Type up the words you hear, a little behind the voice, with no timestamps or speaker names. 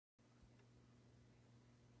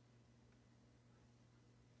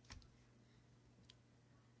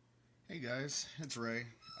Hey guys, it's Ray.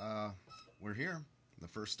 We're here, the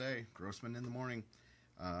first day, Grossman in the morning,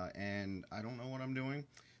 and I don't know what I'm doing,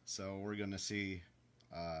 so we're gonna see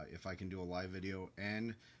if I can do a live video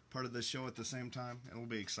and part of the show at the same time. It'll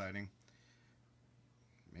be exciting,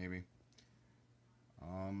 maybe.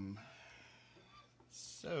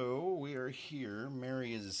 So we are here.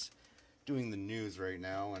 Mary is doing the news right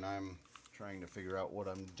now, and I'm trying to figure out what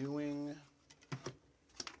I'm doing,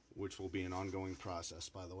 which will be an ongoing process,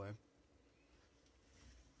 by the way.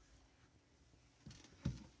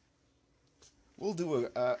 We'll do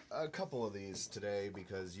a couple of these today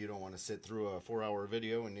because you don't want to sit through a 4-hour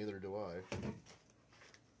video, and neither do I.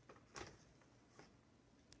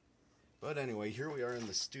 But anyway, here we are in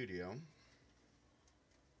the studio.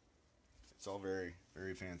 It's all very,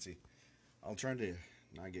 very fancy. I'll try to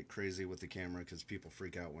not get crazy with the camera because people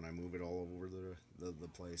freak out when I move it all over the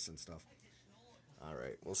place and stuff.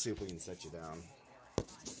 Alright, we'll see if we can set you down.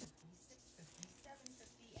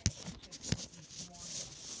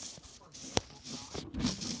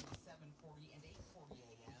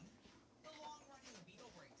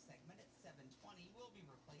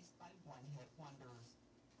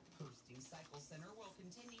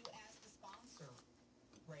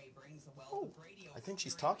 I think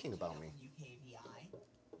she's talking about me. WKVI.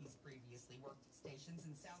 He's previously worked at stations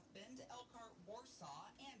in South Bend, Elkhart, Warsaw,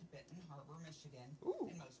 and Benton Harbor, Michigan.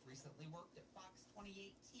 And most recently worked at Fox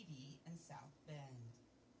 28 TV in South Bend.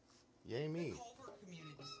 Yay me. The Culver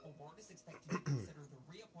Community School Board is expected to consider the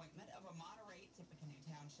reappointment of a Monterey Tippecanoe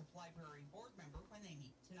Township Library board member when they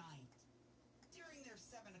meet tonight. During their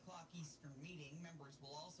 7 o'clock Eastern meeting, members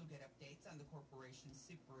will also get updates on the corporation's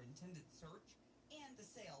superintendent search and the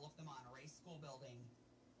sale of the Monterey School Building.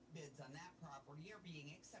 Bids on that property are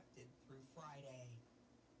being accepted through Friday.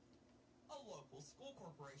 A local school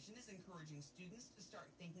corporation is encouraging students to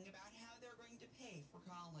start thinking about how they're going to pay for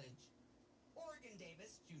college. Oregon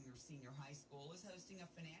Davis Junior Senior High School is hosting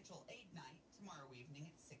a financial aid night tomorrow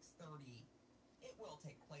evening at 6:30. It will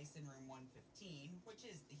take place in room 115, which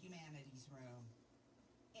is the humanities room.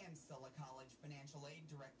 Ancilla College Financial Aid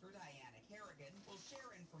Director Diana Kerrigan will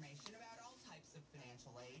share information about all types of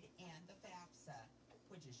financial aid and the FAFSA,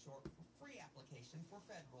 which is short for Free Application for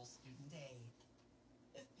Federal Student Aid.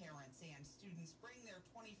 If parents and students bring their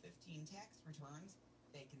 2015 tax returns,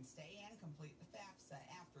 they can stay and complete the FAFSA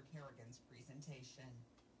after Kerrigan's presentation.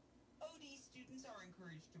 OD students are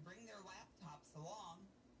encouraged to bring their laptops along.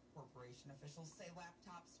 Corporation officials say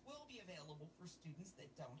laptops will be available for students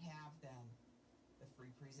that don't have them. The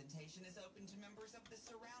free presentation is open to members of the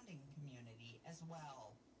surrounding community as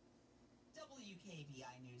well.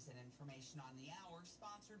 WKVI News and Information on the Hour,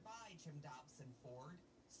 sponsored by Jim Dobson Ford,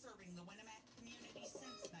 serving the Winnemac community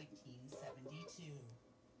since 1972.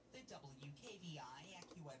 The WKVI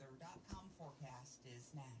AccuWeather.com forecast is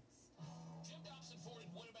next. Jim Dobson Ford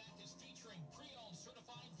in Winnemac is featuring pre-owned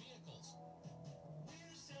certified vehicles.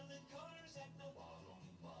 We're selling cars at the bottom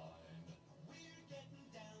line. We're getting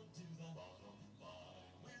down to the bottom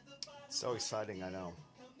line. We're the bottom So exciting, I know.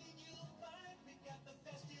 Come in, you'll find we got the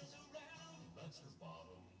best deals around. That's the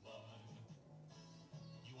bottom line.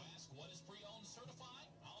 You ask, what is pre-owned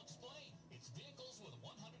certified? I'll explain. It's vehicles with a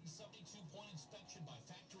 172-point inspection by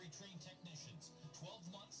factory-trained technicians.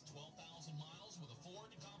 12 months, 12,000 miles with a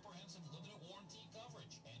Ford comprehensive limited warranty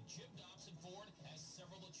coverage. And Jim Dobson Ford has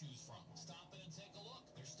several to choose from. Stop in and take a look.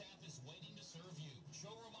 Their staff is waiting to serve you.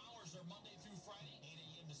 Showroom hours are Monday through Friday,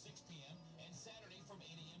 8 a.m. to 6 p.m. and Saturday from 8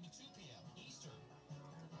 a.m. to 2 p.m. Eastern.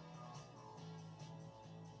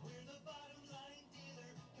 We're the bottom line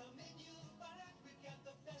dealer. Come in, you'll find we've got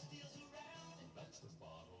the best deals around. That's the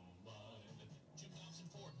bottom line. Jim Dobson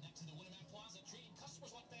Ford, next to the Winnemac Plaza, treating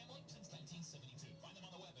customers like family since 1972. Find them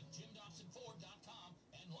on the web at jimdobsonford.com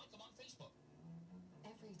and like them on Facebook.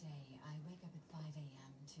 Every day, I wake up at 5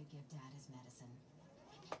 a.m. to give Dad his medicine.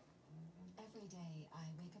 Every day, I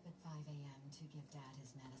wake up at 5 a.m. to give Dad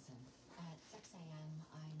his medicine. At 6 a.m.,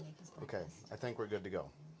 I make his Okay, breakfast. I think we're good to go.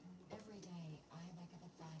 Every day, I wake up at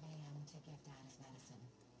 5 a.m. to give Dad his medicine.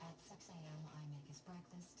 At 6 a.m., I make his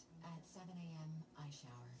breakfast. At 7 a.m., I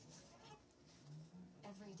shower.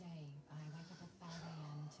 Every day, I wake up at 5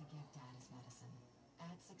 a.m. to give Dad his medicine.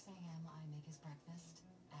 At 6 a.m., I make his breakfast.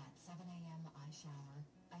 At 7 a.m., I shower.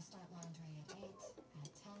 I start laundry at 8.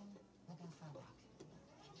 At 10, we'll go for a walk.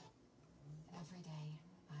 Every day,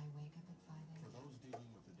 I wake up at 5 a.m. For those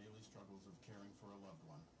dealing with the daily struggles of caring for a loved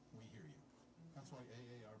one, we hear you. That's why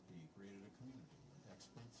AARP created a community with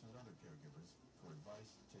experts and other caregivers for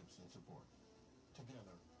advice, tips, and support.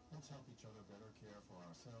 Together, let's help each other better care for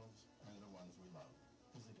ourselves and the ones we love.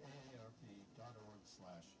 Visit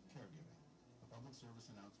aarp.org/caregiving. A public public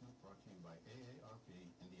service announcement brought to you by AARP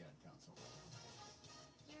and the Ad Council.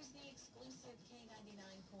 Here's the exclusive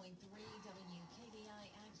K99.3 WKVI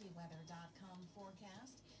AccuWeather.com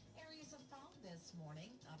forecast. Areas of fog this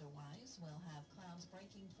morning. Otherwise, we'll have clouds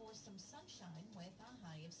breaking for some sunshine with a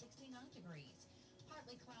high of 69 degrees.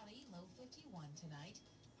 Partly cloudy, low 51 tonight.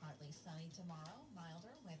 Partly sunny tomorrow,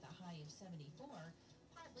 milder with a high of 74.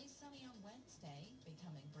 Partly sunny on Wednesday,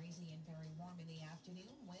 becoming breezy and very warm in the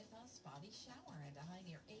afternoon with a spotty shower and a high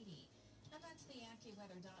near 80. And that's the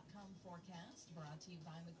AccuWeather.com forecast, brought to you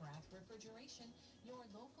by McGrath Refrigeration, your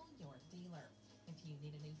local York dealer. If you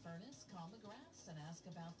need a new furnace, call McGrath's and ask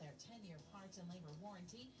about their 10-year parts and labor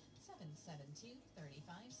warranty,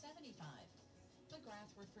 772-3575.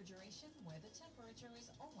 McGrath Refrigeration, where the temperature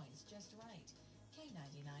is always just right.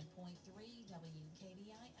 K99.3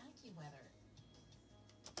 WKVI AccuWeather.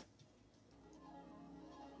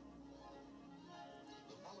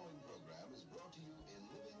 The following program is brought to you in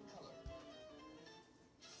living color.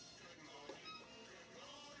 Good morning. Good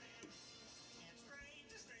morning. It's great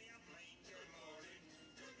to stay up late. Good morning.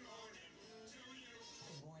 Good morning to you.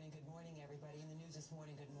 Good morning, everybody. In the news this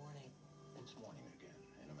morning, good morning. It's morning again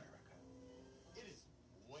in America. It is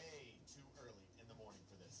way too early in the morning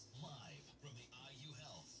for this. Live from the IU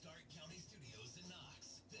Health Stark County Studios in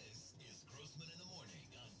Knox, this is Grossman in the Morning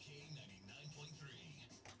on K99.3.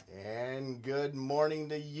 And good morning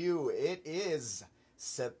to you. It is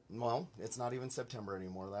it's not even September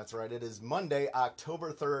anymore. That's right. It is Monday,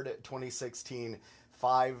 October 3rd, 2016,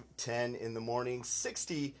 5:10 in the morning,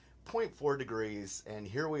 60.4 degrees. And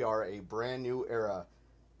here we are, a brand new era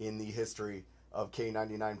in the history of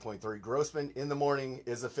K99.3. Grossman in the Morning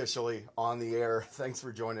is officially on the air. Thanks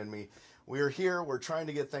for joining me. We are here. We're trying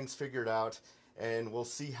to get things figured out, and we'll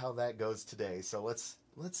see how that goes today. So let's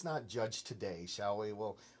not judge today, shall we?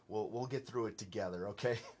 We'll get through it together,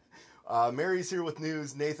 okay? Mary's here with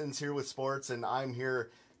news, Nathan's here with sports, and I'm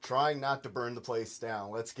here trying not to burn the place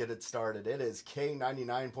down. Let's get it started. It is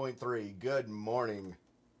K99.3. Good morning.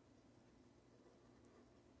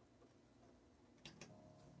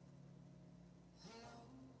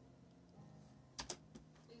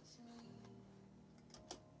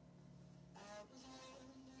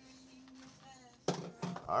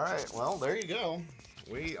 All right, well, there you go.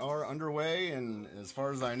 We are underway, and as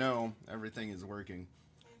far as I know, everything is working.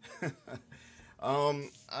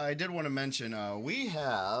 I did want to mention, we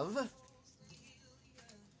have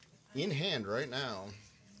in hand right now,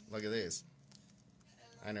 look at these.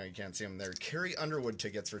 I know you can't see them there. Carrie Underwood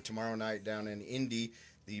tickets for tomorrow night down in Indy,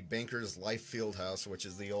 the Bankers Life Fieldhouse, which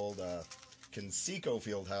is the old Conseco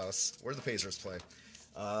Fieldhouse, where the Pacers play.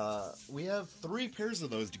 We have 3 pairs of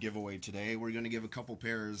those to give away today. We're going to give a couple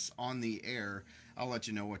pairs on the air. I'll let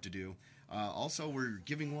you know what to do. Also, we're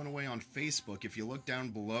giving one away on Facebook. If you look down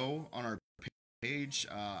below on our page,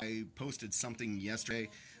 I posted something yesterday,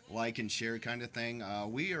 like and share kind of thing.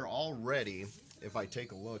 We are already, if I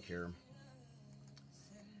take a look here,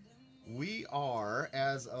 we are,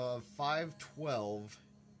 as of 5:12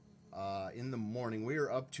 in the morning, we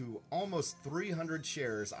are up to almost 300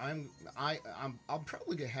 shares. I'll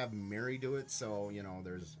probably gonna have Mary do it, so you know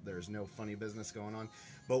there's no funny business going on.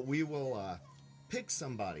 But we will pick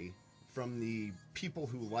somebody from the people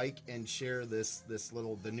who like and share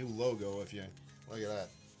the new logo. If you look at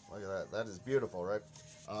that, that is beautiful, right?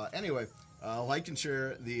 Anyway, like and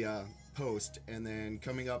share the post, and then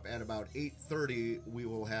coming up at about 8:30, we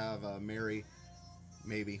will have Mary,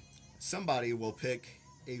 maybe somebody will pick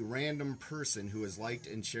a random person who has liked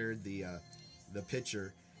and shared the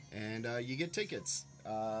picture, and you get tickets.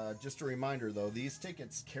 Just a reminder, though, these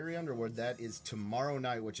tickets, Carrie Underwood, that is tomorrow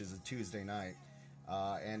night, which is a Tuesday night,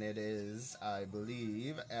 and it is, I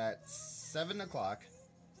believe, at 7 o'clock,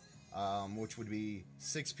 which would be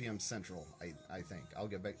 6 p.m. Central, I think. I'll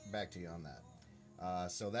get back to you on that.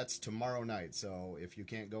 So that's tomorrow night, so if you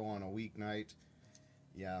can't go on a weeknight,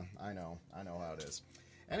 yeah, I know how it is.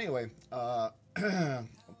 Anyway, I'll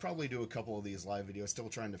probably do a couple of these live videos, still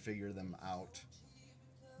trying to figure them out.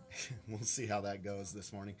 We'll see how that goes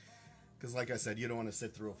this morning. Because like I said, you don't want to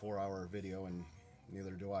sit through a 4-hour video, and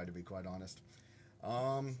neither do I, to be quite honest.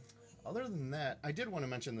 Other than that, I did want to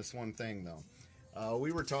mention this one thing, though.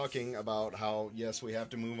 We were talking about how, yes, we have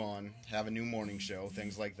to move on, have a new morning show,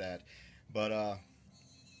 things like that. But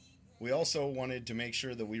we also wanted to make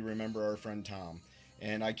sure that we remember our friend Tom.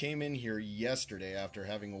 And I came in here yesterday after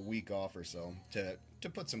having a week off or so to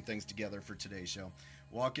put some things together for today's show.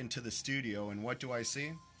 Walk into the studio, and what do I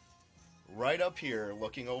see? Right up here,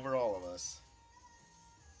 looking over all of us.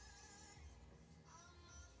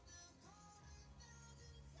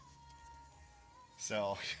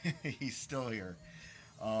 So, he's still here.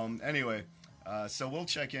 Anyway, So we'll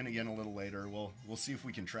check in again a little later. We'll see if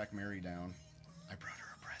we can track Mary down. I brought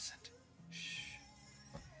her a present. Shh.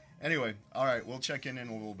 Anyway, all right, we'll check in a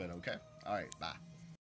little bit, okay? All right, bye.